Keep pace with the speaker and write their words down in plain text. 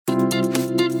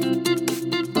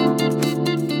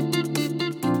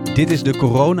Dit is de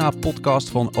corona-podcast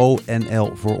van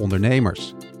ONL voor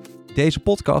ondernemers. Deze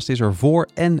podcast is er voor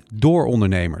en door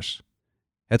ondernemers.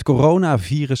 Het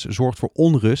coronavirus zorgt voor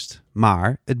onrust,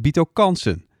 maar het biedt ook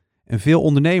kansen. En veel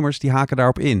ondernemers die haken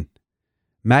daarop in.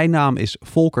 Mijn naam is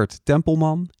Volkert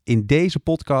Tempelman. In deze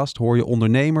podcast hoor je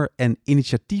ondernemer en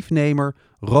initiatiefnemer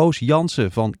Roos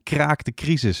Jansen van Kraak de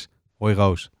Crisis. Hoi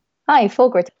Roos. Hi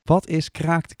Volkert. Wat is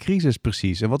Kraak de Crisis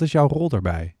precies en wat is jouw rol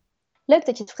daarbij? Leuk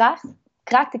dat je het vraagt.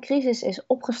 Kraak de Crisis is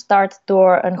opgestart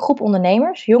door een groep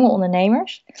ondernemers, jonge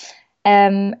ondernemers.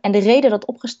 En de reden dat het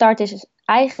opgestart is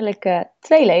eigenlijk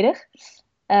tweeledig.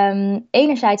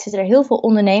 Enerzijds zitten er heel veel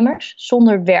ondernemers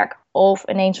zonder werk of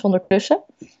ineens zonder klussen.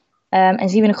 En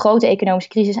zien we een grote economische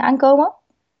crisis aankomen.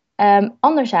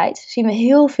 Anderzijds zien we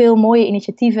heel veel mooie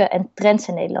initiatieven en trends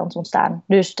in Nederland ontstaan.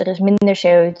 Dus er is minder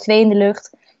CO2 in de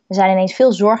lucht. We zijn ineens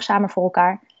veel zorgzamer voor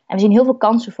elkaar. En we zien heel veel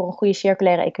kansen voor een goede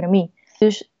circulaire economie.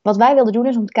 Dus wat wij wilden doen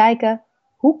is om te kijken,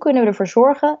 hoe kunnen we ervoor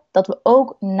zorgen dat we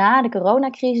ook na de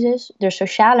coronacrisis er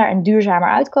socialer en duurzamer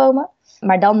uitkomen,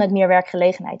 maar dan met meer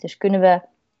werkgelegenheid. Dus kunnen we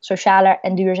socialer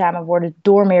en duurzamer worden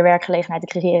door meer werkgelegenheid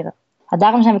te creëren.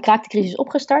 Daarom zijn we Kraak de Crisis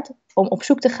opgestart, om op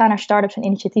zoek te gaan naar start-ups en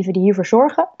initiatieven die hiervoor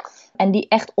zorgen en die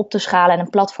echt op te schalen en een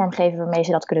platform geven waarmee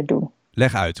ze dat kunnen doen.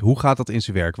 Leg uit, hoe gaat dat in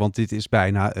zijn werk? Want dit is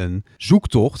bijna een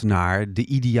zoektocht naar de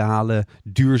ideale,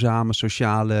 duurzame,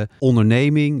 sociale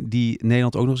onderneming die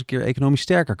Nederland ook nog eens een keer economisch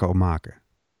sterker kan maken.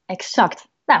 Exact.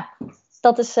 Nou,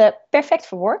 dat is perfect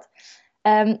verwoord.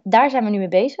 Daar zijn we nu mee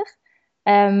bezig.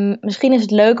 Misschien is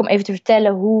het leuk om even te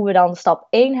vertellen hoe we dan stap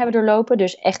 1 hebben doorlopen.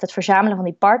 Dus echt het verzamelen van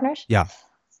die partners. Ja.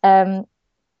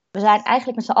 We zijn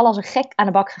eigenlijk met z'n allen als een gek aan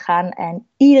de bak gegaan en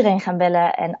iedereen gaan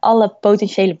bellen. En alle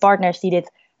potentiële partners die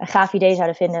dit een gaaf idee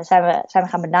zouden vinden, zijn we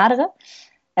gaan benaderen.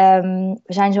 We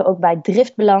zijn zo ook bij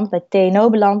Drift beland, bij TNO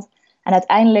beland. En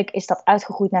uiteindelijk is dat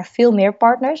uitgegroeid naar veel meer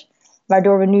partners.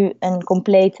 Waardoor we nu een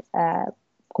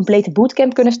complete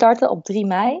bootcamp kunnen starten op 3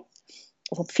 mei.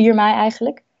 Of op 4 mei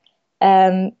eigenlijk.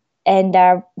 En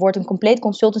daar wordt een compleet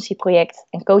consultancyproject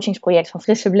en coachingsproject van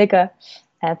Frisse Blikken,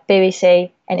 PwC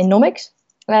en Innomics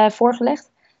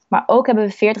voorgelegd. Maar ook hebben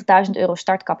we €40.000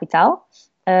 startkapitaal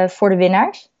voor de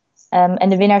winnaars. En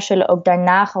de winnaars zullen ook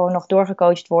daarna gewoon nog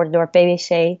doorgecoacht worden door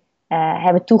PwC.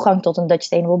 Hebben toegang tot een Dutch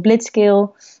Sustainable Blitzskill.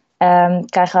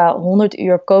 Krijgen 100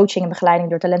 uur coaching en begeleiding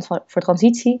door Talent voor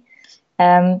Transitie.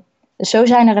 Dus zo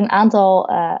zijn er een aantal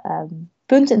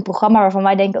punten in het programma waarvan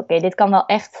wij denken, oké, dit kan wel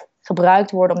echt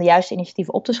gebruikt worden om de juiste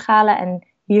initiatieven op te schalen. En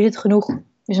hier zit genoeg,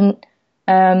 dus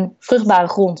een vruchtbare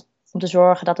grond om te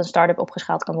zorgen dat een start-up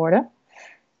opgeschaald kan worden.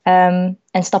 En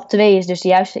stap 2 is dus de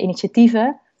juiste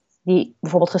initiatieven die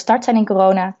bijvoorbeeld gestart zijn in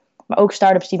corona, maar ook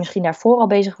start-ups die misschien daarvoor al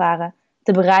bezig waren,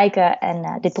 te bereiken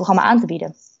en dit programma aan te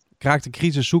bieden. Kraak de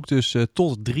Crisis zoekt dus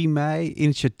tot 3 mei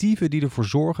initiatieven die ervoor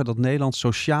zorgen dat Nederland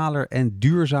socialer en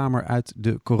duurzamer uit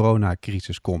de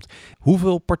coronacrisis komt.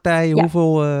 Hoeveel partijen,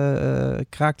 hoeveel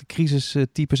Kraak de Crisis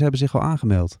types hebben zich al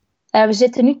aangemeld? We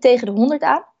zitten nu tegen de 100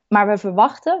 aan, maar we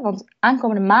verwachten, want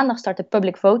aankomende maandag start de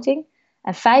public voting.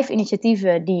 En 5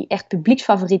 initiatieven die echt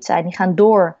publieksfavoriet zijn, die gaan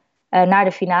door naar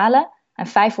de finale. En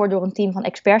 5 worden door een team van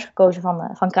experts gekozen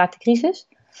van Kraak de Crisis.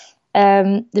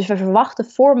 Dus we verwachten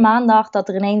voor maandag dat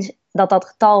er ineens dat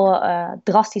getal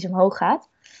drastisch omhoog gaat.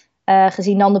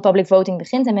 Gezien dan de public voting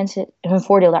begint en mensen hun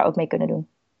voordeel daar ook mee kunnen doen.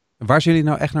 Waar zijn jullie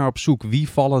nou echt naar op zoek? Wie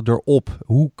vallen erop?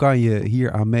 Hoe kan je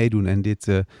hier aan meedoen en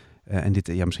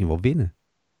dit misschien wel winnen?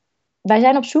 Wij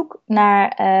zijn op zoek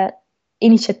naar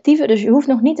initiatieven. Dus je hoeft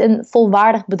nog niet een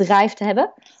volwaardig bedrijf te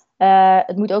hebben.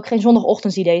 Het moet ook geen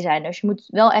zondagochtendidee zijn. Dus je moet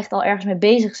wel echt al ergens mee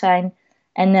bezig zijn.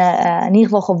 En in ieder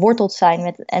geval geworteld zijn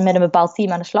met een bepaald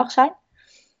team aan de slag zijn.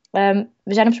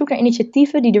 We zijn op zoek naar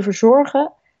initiatieven die ervoor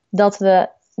zorgen dat we,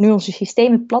 nu onze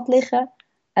systemen plat liggen,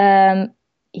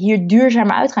 hier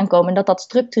duurzamer uit gaan komen. En dat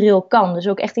structureel kan. Dus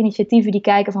ook echt initiatieven die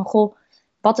kijken van, goh,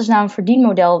 wat is nou een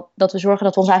verdienmodel dat we zorgen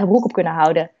dat we onze eigen broek op kunnen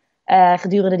houden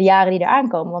gedurende de jaren die eraan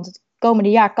komen. Want het komende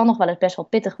jaar kan nog wel eens best wel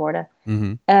pittig worden.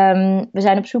 Mm-hmm. We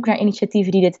zijn op zoek naar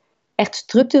initiatieven die dit echt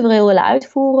structureel willen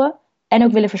uitvoeren en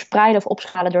ook willen verspreiden of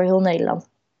opschalen door heel Nederland.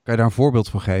 Kan je daar een voorbeeld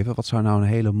van geven? Wat zou nou een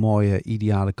hele mooie,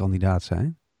 ideale kandidaat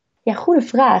zijn? Ja, goede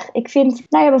vraag. Ik vind,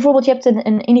 bijvoorbeeld je hebt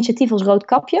een initiatief als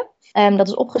Roodkapje. Dat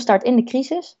is opgestart in de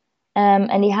crisis.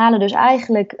 En die halen dus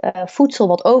eigenlijk voedsel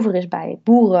wat over is bij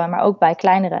boeren, maar ook bij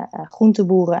kleinere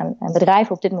groenteboeren en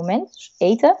bedrijven op dit moment. Dus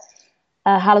eten.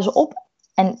 Halen ze op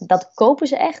en dat kopen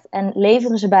ze echt en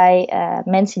leveren ze bij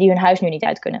mensen die hun huis nu niet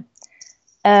uit kunnen.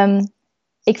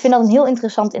 Ik vind dat een heel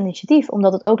interessant initiatief,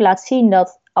 omdat het ook laat zien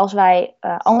dat als wij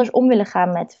anders om willen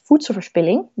gaan met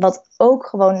voedselverspilling, wat ook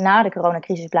gewoon na de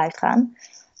coronacrisis blijft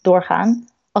doorgaan,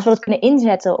 als we dat kunnen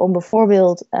inzetten om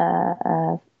bijvoorbeeld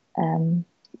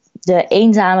de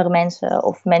eenzamere mensen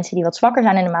of mensen die wat zwakker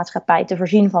zijn in de maatschappij te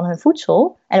voorzien van hun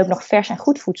voedsel. En ook nog vers en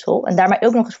goed voedsel. En daarmee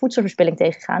ook nog eens voedselverspilling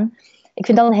tegengaan. Ik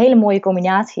vind dat een hele mooie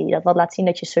combinatie. Dat wat laat zien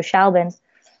dat je sociaal bent,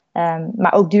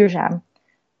 maar ook duurzaam.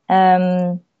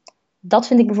 Dat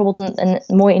vind ik bijvoorbeeld een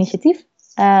mooi initiatief,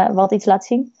 wat iets laat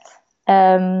zien.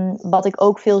 Wat ik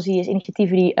ook veel zie is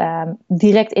initiatieven die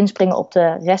direct inspringen op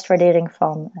de restwaardering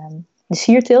van de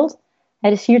sierteelt.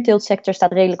 De sierteeltsector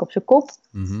staat redelijk op zijn kop.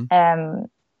 Mm-hmm.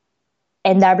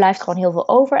 En daar blijft gewoon heel veel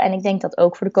over. En ik denk dat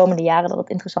ook voor de komende jaren dat het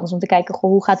interessant is om te kijken,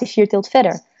 hoe gaat die sierteelt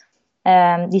verder?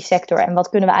 Die sector. En wat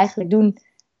kunnen we eigenlijk doen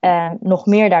nog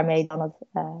meer daarmee dan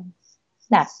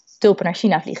het tulpen naar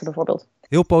China vliegen bijvoorbeeld.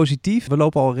 Heel positief. We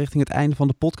lopen al richting het einde van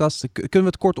de podcast. Kunnen we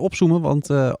het kort opzoomen? Want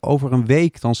over een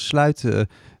week dan sluit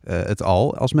het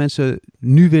al. Als mensen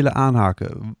nu willen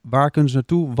aanhaken, waar kunnen ze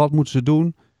naartoe? Wat moeten ze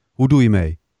doen? Hoe doe je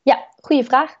mee? Ja, goede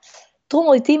vraag.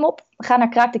 Trommel je team op. Ga naar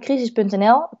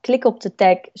kraakdecrisis.nl. Klik op de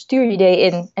tag stuur je idee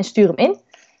in en stuur hem in.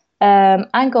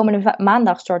 Aankomende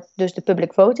maandag start dus de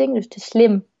public voting. Dus het is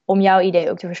slim om jouw idee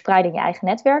ook te verspreiden in je eigen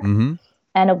netwerk. Mm-hmm.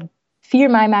 En op 4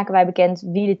 mei maken wij bekend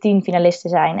wie de 10 finalisten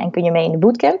zijn en kun je mee in de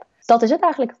bootcamp. Dat is het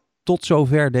eigenlijk. Tot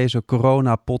zover deze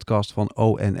corona-podcast van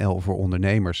ONL voor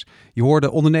ondernemers. Je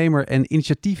hoorde ondernemer en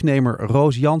initiatiefnemer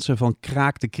Roos Jansen van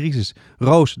Kraak de Crisis.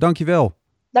 Roos, dankjewel.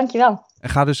 Dankjewel. En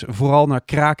ga dus vooral naar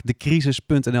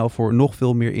kraakdecrisis.nl voor nog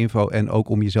veel meer info en ook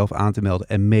om jezelf aan te melden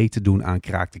en mee te doen aan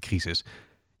Kraak de Crisis.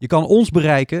 Je kan ons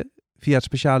bereiken via het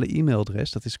speciale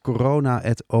e-mailadres. Dat is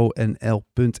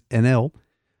corona@onl.nl.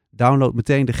 Download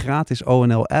meteen de gratis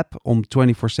ONL-app om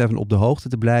 24/7 op de hoogte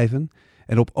te blijven.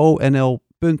 En op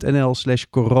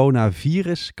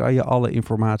onl.nl/coronavirus kan je alle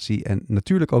informatie en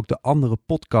natuurlijk ook de andere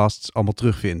podcasts allemaal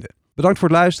terugvinden. Bedankt voor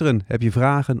het luisteren. Heb je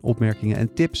vragen, opmerkingen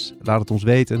en tips? Laat het ons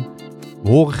weten. We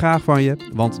horen graag van je,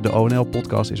 want de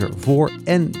ONL-podcast is er voor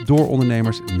en door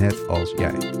ondernemers net als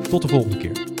jij. Tot de volgende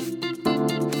keer.